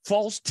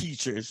 false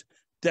teachers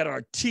that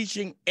are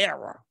teaching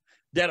error,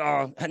 that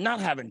are not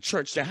having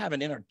church, they're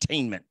having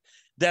entertainment,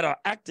 that are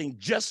acting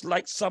just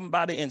like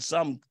somebody in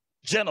some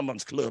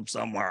gentleman's club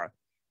somewhere.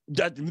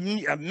 That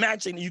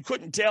imagine you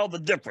couldn't tell the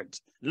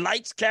difference.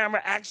 Lights, camera,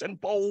 action,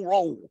 pole,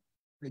 roll.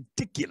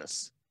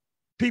 Ridiculous.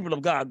 People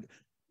of God,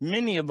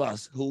 many of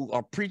us who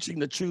are preaching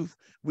the truth,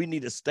 we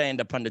need to stand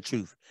upon the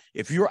truth.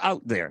 If you're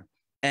out there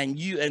and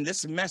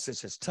this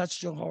message has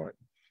touched your heart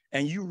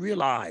and you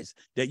realize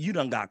that you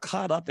done got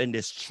caught up in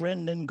this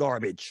trending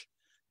garbage,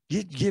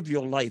 give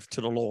your life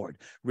to the Lord.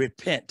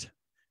 Repent.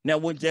 Now,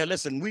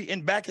 listen,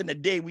 back in the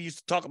day, we used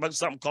to talk about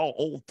something called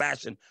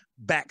old-fashioned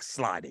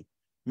backsliding.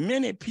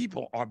 Many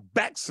people are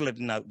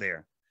backsliding out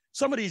there.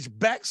 Some of these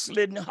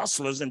backsliding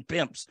hustlers and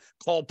pimps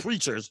called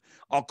preachers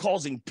are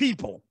causing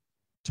people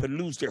to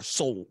lose their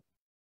soul.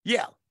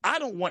 Yeah, I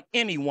don't want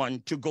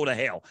anyone to go to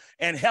hell,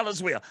 and hell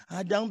as well.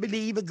 I don't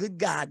believe a good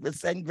God will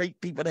send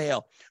great people to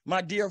hell.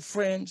 My dear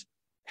friends,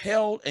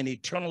 hell and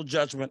eternal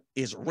judgment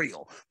is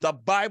real. The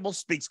Bible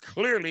speaks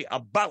clearly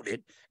about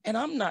it, and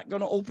I'm not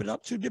going to open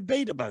up to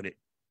debate about it.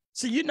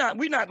 See,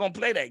 we're not going to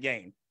play that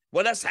game.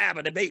 Well, let's have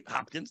a debate,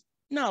 Hopkins.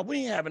 No, we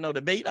ain't having no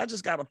debate. I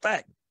just got a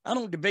fact. I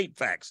don't debate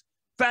facts.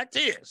 Fact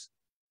is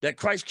that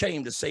Christ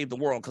came to save the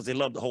world because he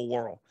loved the whole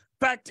world.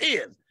 Fact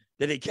is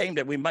that he came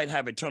that we might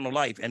have eternal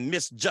life and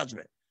miss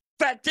judgment.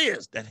 Fact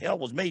is that hell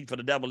was made for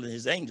the devil and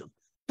his angels.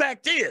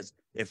 Fact is,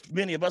 if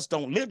many of us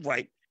don't live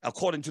right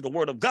according to the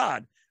word of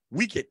God,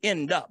 we could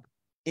end up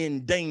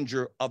in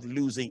danger of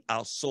losing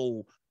our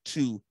soul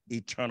to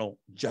eternal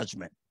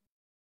judgment.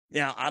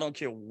 Now, I don't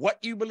care what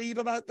you believe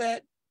about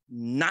that.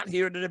 Not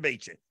here to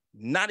debate you.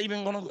 Not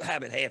even going to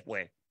have it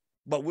halfway.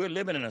 But we're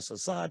living in a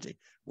society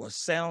where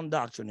sound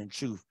doctrine and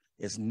truth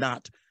is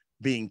not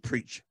being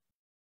preached.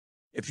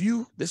 If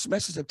this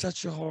message has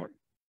touched your heart,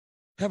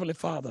 Heavenly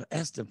Father,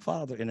 ask them,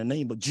 Father, in the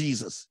name of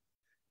Jesus,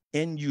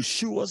 in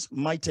Yeshua's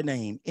mighty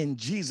name, in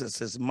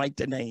Jesus'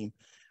 mighty name,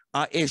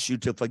 I ask you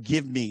to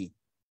forgive me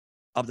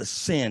of the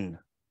sin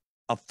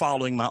of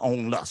following my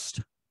own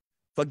lust.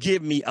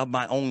 Forgive me of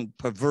my own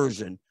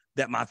perversion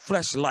that my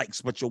flesh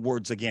likes, but your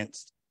words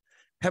against.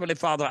 Heavenly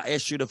Father, I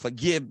ask you to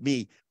forgive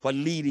me for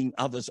leading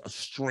others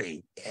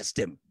astray. Ask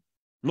him.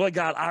 Lord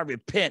God, I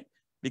repent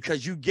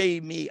because you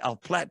gave me a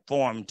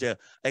platform to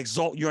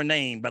exalt your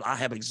name, but I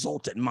have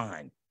exalted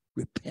mine.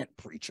 Repent,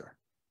 preacher.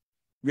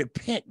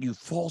 Repent, you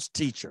false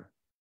teacher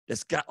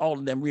that's got all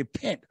of them.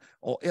 Repent,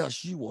 or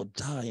else you will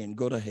die and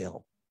go to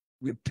hell.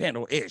 Repent,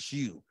 or else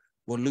you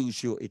will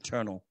lose your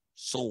eternal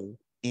soul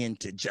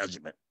into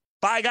judgment.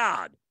 By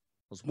God,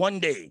 because one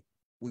day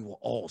we will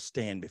all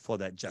stand before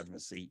that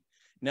judgment seat.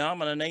 Now, I'm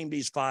going to name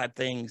these 5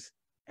 things,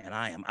 and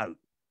I am out.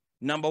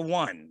 Number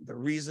 1, the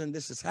reason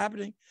this is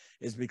happening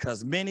is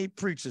because many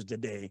preachers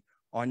today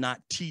are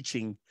not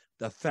teaching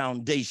the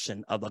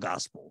foundation of the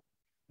gospel.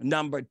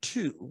 Number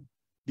 2,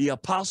 the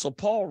Apostle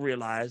Paul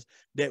realized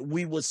that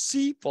we would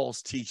see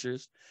false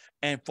teachers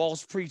and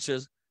false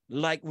preachers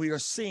like we are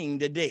seeing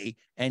today,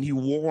 and he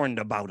warned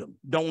about them.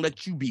 Don't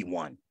let you be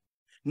one.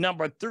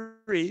 Number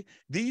 3,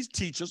 these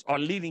teachers are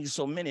leading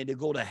so many to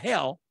go to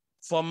hell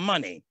for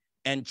money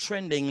and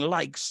trending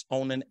likes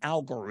on an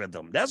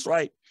algorithm. That's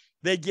right.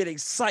 They get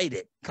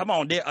excited. Come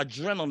on, they're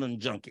adrenaline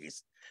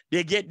junkies.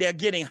 They're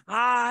getting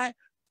high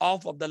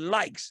off of the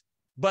likes,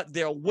 but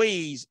their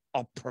ways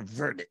are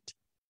perverted.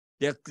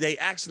 They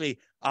actually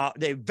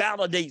they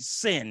validate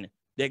sin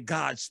that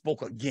God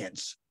spoke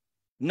against.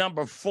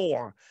 Number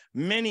 4,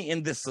 many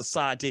in this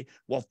society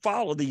will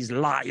follow these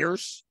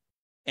liars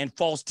and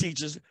false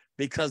teachers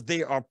because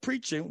they are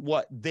preaching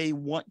what they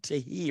want to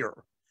hear.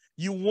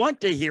 You want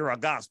to hear a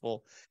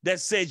gospel that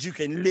says you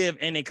can live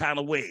any kind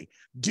of way,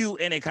 do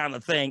any kind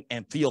of thing,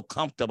 and feel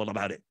comfortable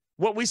about it.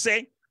 What we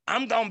say,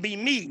 I'm going to be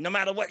me no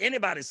matter what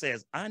anybody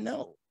says. I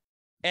know.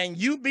 And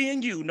you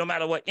being you, no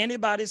matter what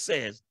anybody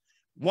says,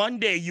 one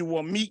day you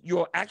will meet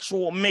your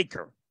actual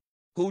maker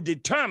who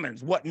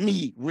determines what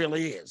me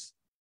really is.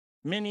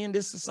 Many in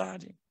this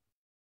society,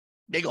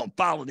 they're going to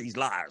follow these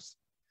liars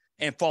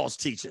and false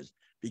teachers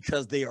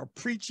because they are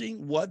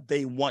preaching what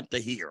they want to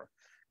hear.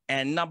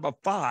 And number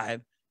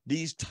 5,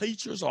 these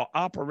teachers are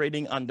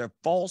operating under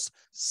false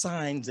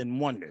signs and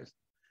wonders.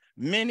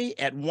 Many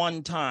at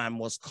one time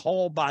was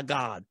called by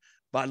God,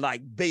 but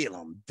like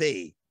Balaam,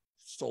 they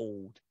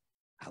sold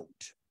out.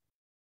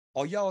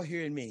 Are y'all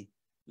hearing me?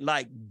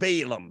 Like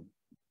Balaam,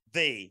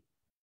 they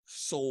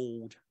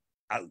sold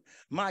out.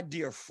 My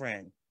dear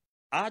friend,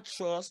 I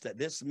trust that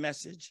this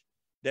message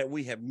that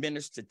we have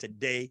ministered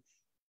today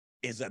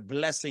is a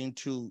blessing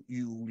to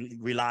you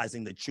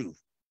realizing the truth.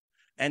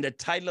 And the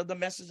title of the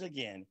message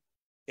again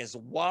is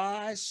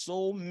why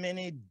so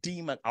many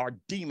are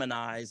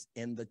demonized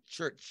in the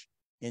church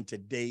in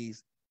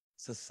today's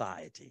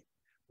society.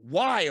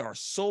 Why are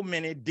so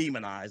many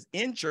demonized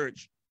in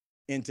church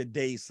in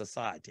today's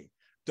society?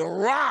 The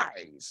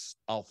rise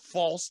of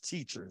false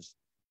teachers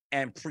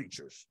and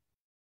preachers.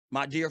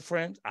 My dear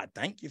friends, I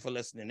thank you for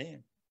listening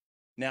in.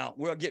 Now,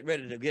 we'll get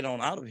ready to get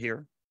on out of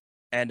here.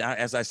 And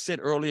as I said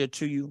earlier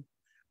to you,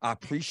 I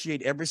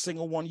appreciate every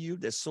single one of you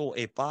that sold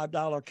a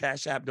 $5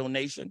 Cash App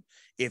donation.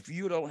 If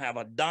you don't have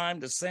a dime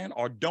to send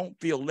or don't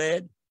feel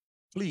led,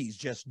 please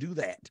just do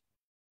that.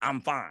 I'm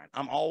fine.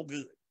 I'm all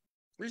good.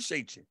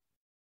 Appreciate you.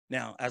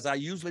 Now, as I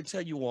usually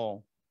tell you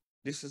all,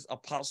 this is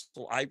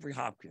Apostle Ivory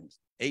Hopkins.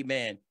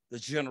 Amen. The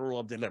General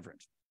of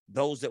Deliverance.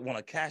 Those that want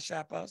to Cash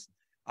App us,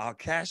 our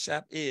Cash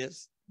App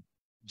is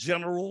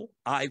General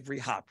Ivory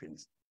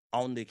Hopkins.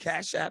 On the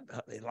Cash App,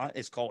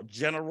 it's called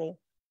General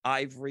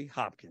Ivory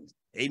Hopkins.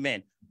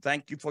 Amen.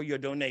 Thank you for your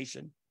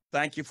donation.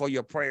 Thank you for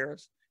your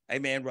prayers.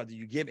 Amen. Whether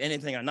you give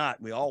anything or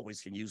not, we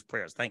always can use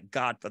prayers. Thank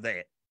God for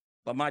that.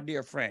 But my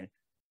dear friend,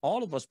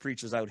 all of us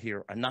preachers out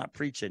here are not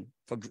preaching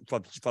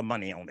for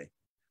money only.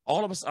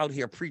 All of us out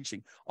here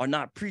preaching are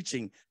not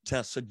preaching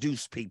to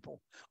seduce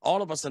people.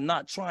 All of us are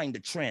not trying to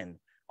trend.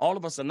 All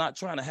of us are not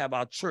trying to have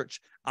our church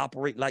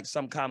operate like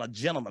some kind of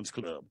gentleman's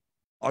club.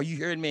 Are you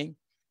hearing me?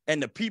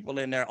 And the people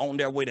in there on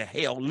their way to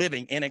hell,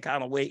 living any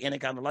kind of way, any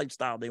kind of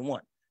lifestyle they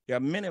want. There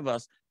are many of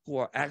us who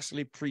are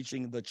actually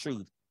preaching the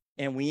truth,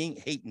 and we ain't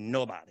hating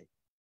nobody.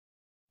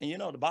 And you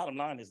know, the bottom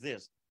line is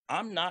this.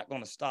 I'm not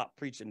going to stop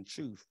preaching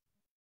truth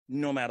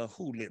no matter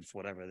who lives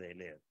whatever they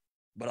live.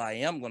 But I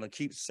am going to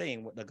keep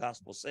saying what the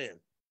gospel says,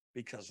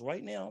 because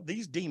right now,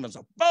 these demons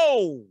are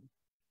bold.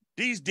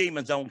 These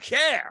demons don't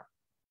care.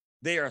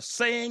 They are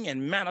saying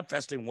and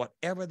manifesting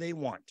whatever they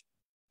want.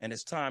 And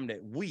it's time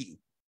that we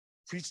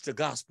preach the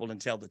gospel and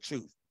tell the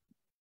truth.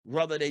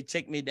 Whether they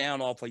take me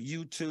down off of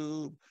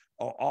YouTube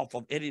or off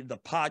of any of the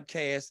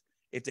podcasts,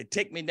 if they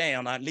take me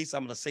down, at least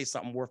I'm going to say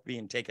something worth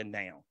being taken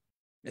down.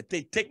 If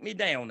they take me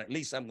down, at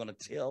least I'm going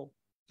to tell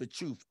the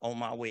truth on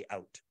my way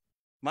out.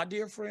 My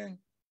dear friend,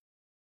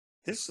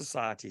 this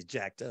society is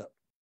jacked up.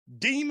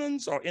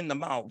 Demons are in the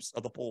mouths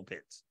of the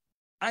pulpits.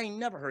 I ain't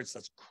never heard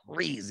such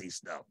crazy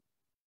stuff.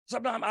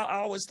 Sometimes I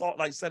always thought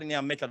like sitting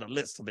down making a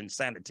list of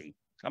insanity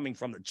coming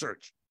from the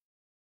church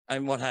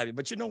and what have you.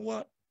 But you know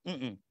what?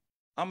 I'm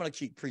going to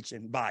keep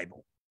preaching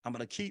Bible. I'm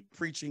going to keep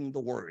preaching the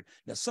word.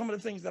 Now, some of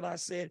the things that I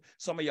said,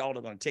 some of y'all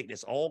are going to take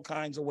this all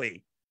kinds of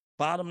way.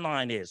 Bottom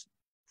line is,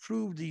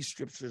 prove these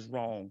scriptures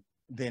wrong,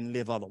 then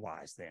live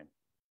otherwise then.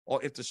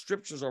 Or if the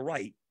scriptures are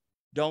right,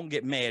 don't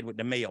get mad with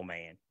the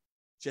mailman.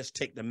 Just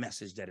take the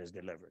message that is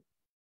delivered.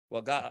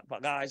 Well,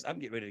 guys, I'm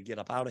getting ready to get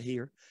up out of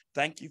here.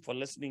 Thank you for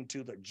listening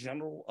to the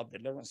General of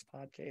Deliverance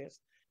podcast.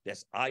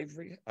 That's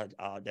Ivory,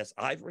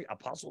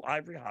 Apostle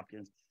Ivory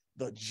Hopkins,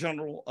 the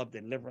General of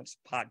Deliverance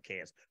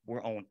podcast.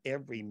 We're on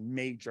every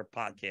major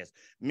podcast.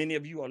 Many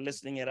of you are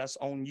listening at us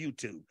on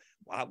YouTube.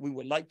 We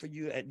would like for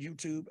you at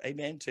YouTube,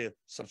 amen, to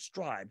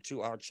subscribe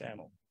to our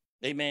channel,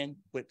 amen,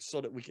 so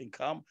that we can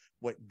come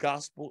with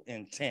gospel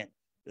intent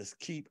to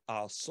keep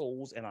our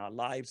souls and our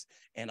lives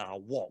and our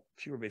walk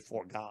pure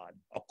before God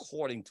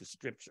according to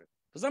Scripture.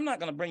 Because I'm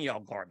not going to bring y'all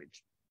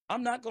garbage.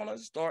 I'm not going to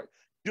start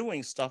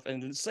doing stuff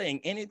and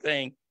saying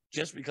anything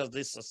just because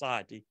this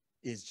society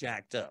is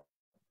jacked up.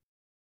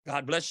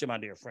 God bless you, my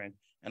dear friend.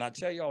 And I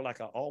tell y'all,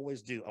 like I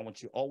always do, I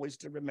want you always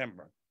to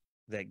remember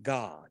that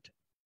God,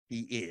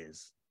 he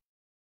is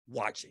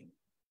watching.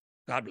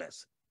 God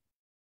bless.